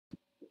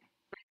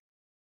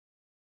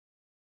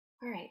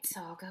All right, so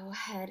I'll go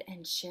ahead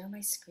and share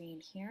my screen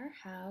here,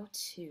 how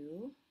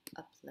to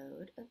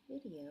upload a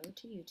video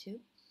to YouTube.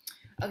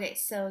 Okay,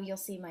 so you'll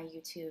see my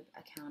YouTube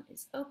account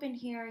is open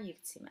here. You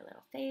can see my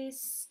little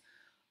face.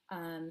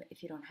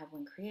 If you don't have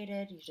one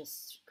created, you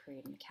just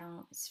create an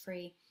account. It's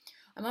free.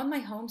 I'm on my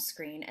home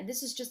screen, and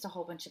this is just a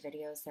whole bunch of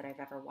videos that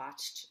I've ever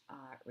watched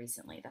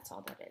recently. That's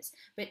all that is.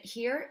 But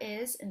here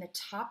is in the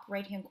top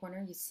right-hand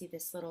corner, you see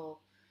this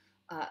little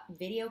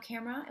video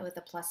camera with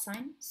a plus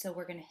sign. So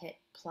we're going to hit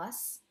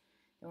plus.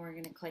 Then we're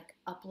going to click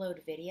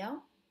upload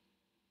video.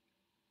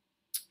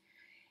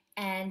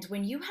 And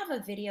when you have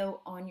a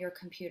video on your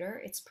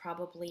computer, it's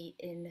probably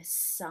in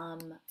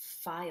some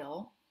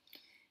file.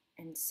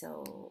 And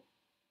so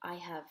I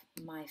have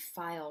my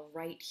file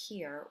right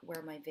here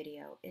where my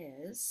video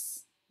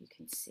is. You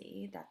can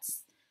see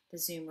that's the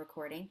Zoom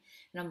recording.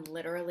 And I'm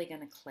literally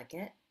going to click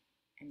it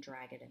and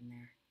drag it in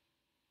there.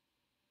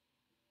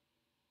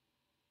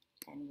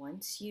 And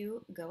once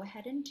you go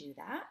ahead and do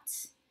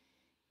that,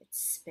 it's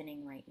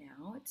spinning right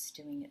now. It's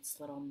doing its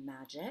little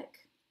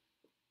magic.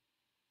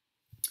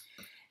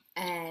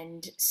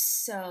 And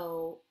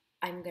so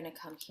I'm going to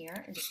come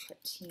here and just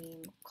put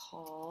team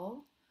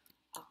call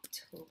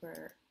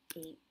October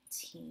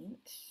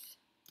 18th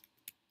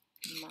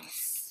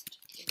must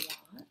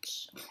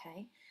watch.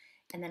 Okay.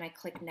 And then I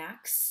click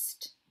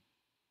next.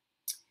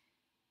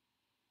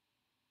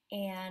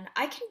 And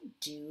I can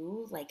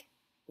do like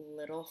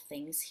little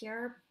things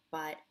here,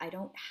 but I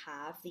don't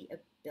have the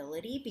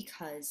ability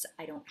because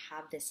I don't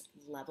have this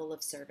level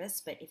of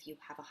service. But if you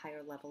have a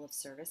higher level of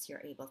service,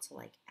 you're able to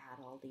like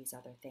add all these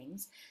other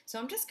things. So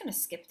I'm just going to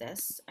skip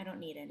this. I don't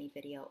need any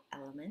video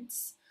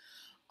elements.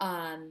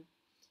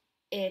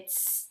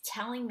 It's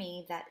telling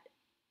me that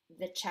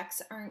the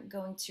checks aren't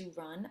going to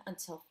run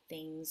until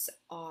things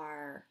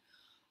are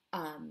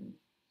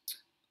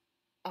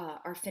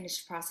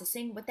finished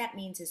processing. What that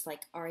means is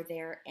like, are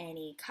there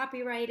any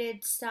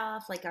copyrighted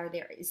stuff? Like,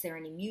 is there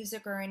any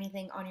music or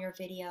anything on your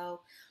video?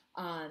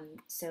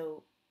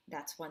 So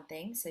that's one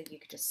thing. So you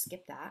could just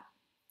skip that.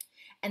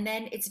 And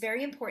then it's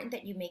very important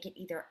that you make it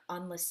either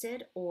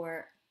unlisted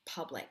or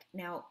public.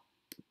 Now,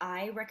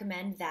 I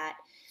recommend that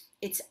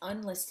it's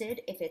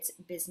unlisted if it's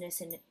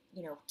business and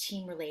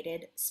team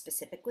related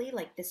specifically.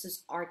 Like this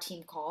is our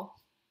team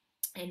call.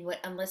 And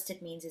what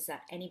unlisted means is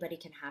that anybody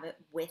can have it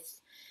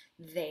with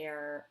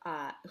their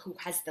who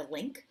has the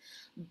link.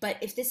 But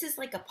if this is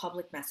like a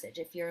public message,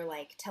 if you're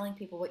like telling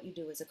people what you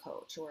do as a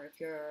coach, or if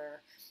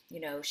you're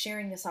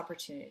sharing this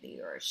opportunity,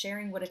 or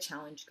sharing what a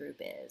challenge group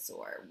is,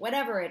 or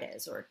whatever it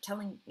is, or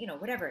telling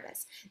whatever it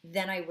is,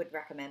 then I would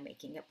recommend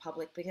making it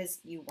public because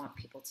you want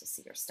people to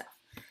see your stuff.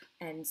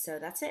 And so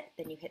that's it.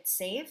 Then you hit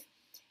save,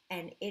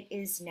 and it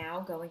is now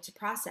going to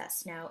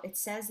process. Now it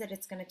says that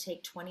it's going to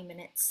take 20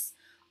 minutes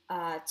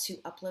to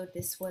upload.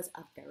 This was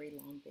a very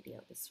long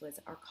video.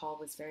 Our call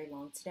was very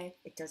long today.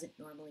 It doesn't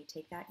normally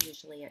take that.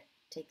 Usually it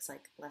takes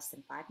like less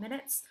than 5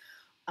 minutes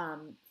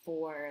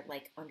for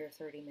like under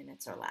 30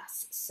 minutes or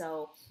less.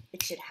 So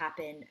it should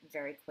happen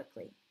very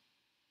quickly.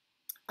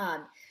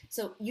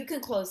 So you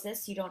can close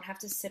this. You don't have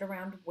to sit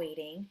around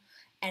waiting.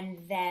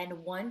 And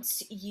then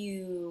once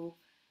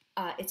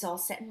it's all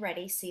set and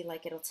ready, see,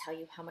 like it'll tell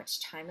you how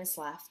much time is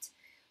left.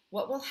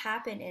 What will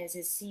happen is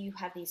see you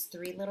have these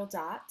 3 little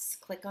dots.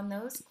 Click on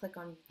those. Click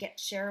on Get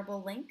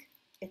Shareable Link.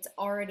 It's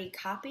already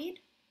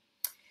copied.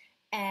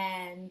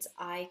 And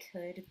I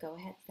could go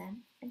ahead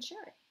then and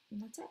share it.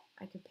 And that's it.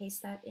 I could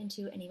paste that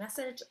into any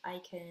message. I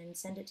can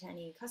send it to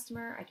any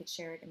customer. I could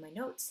share it in my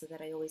notes so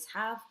that I always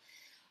have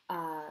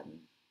how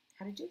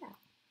to do that.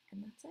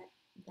 And that's it.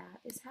 That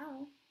is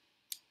how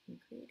you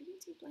create a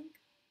YouTube link.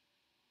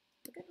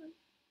 Have a good one.